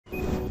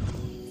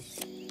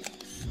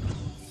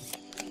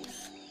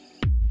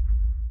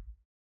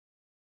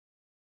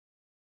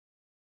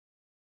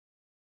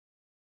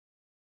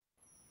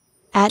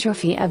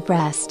Atrophy of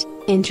breast.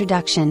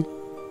 Introduction.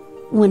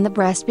 When the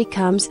breast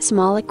becomes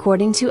small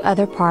according to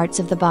other parts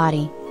of the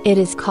body, it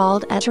is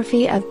called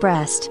atrophy of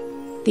breast.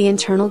 The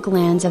internal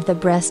glands of the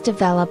breast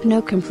develop no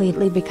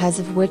completely, because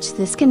of which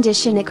this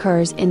condition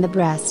occurs in the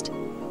breast.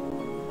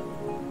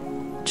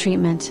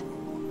 Treatment.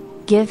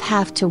 Give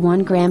half to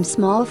 1 gram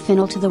small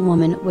fennel to the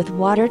woman with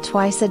water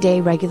twice a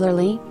day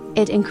regularly.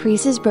 It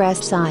increases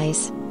breast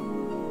size.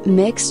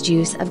 Mix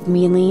juice of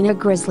gmelina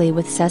grislea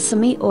with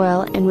sesame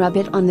oil and rub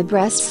it on the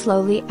breast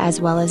slowly,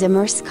 as well as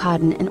immerse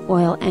cotton in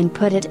oil and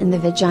put it in the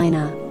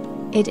vagina.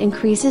 It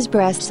increases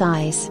breast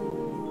size.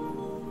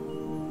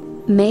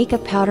 Make a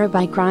powder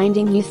by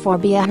grinding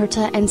euphorbia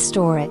hirta and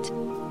store it.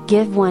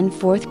 Give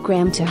 1/4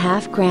 gram to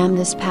 ½ gram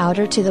this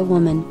powder to the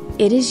woman.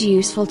 It is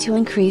useful to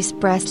increase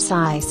breast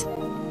size.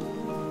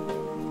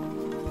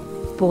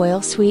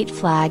 Boil sweet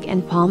flag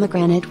and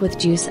pomegranate with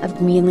juice of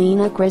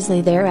gmelina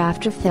grislea,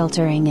 thereafter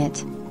filtering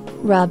it.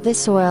 Rub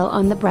this oil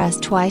on the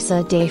breast twice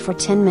a day for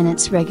 10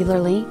 minutes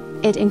regularly.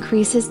 It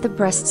increases the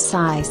breast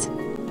size.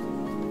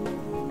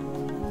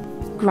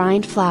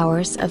 Grind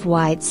flowers of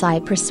white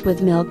cypress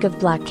with milk of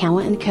black cow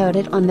and coat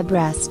it on the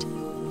breast.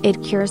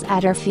 It cures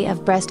atrophy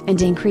of breast and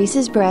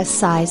increases breast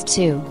size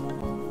too.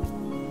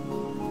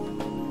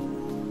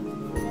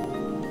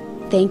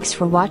 Thanks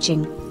for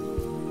watching.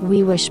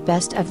 We wish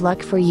best of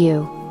luck for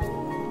you.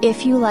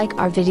 If you like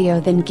our video,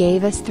 then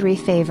give us 3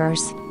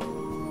 favors.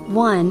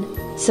 1.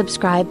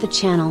 Subscribe the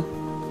channel.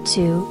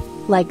 2.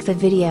 Like the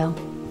video.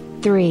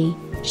 3.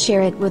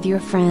 Share it with your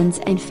friends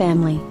and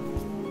family.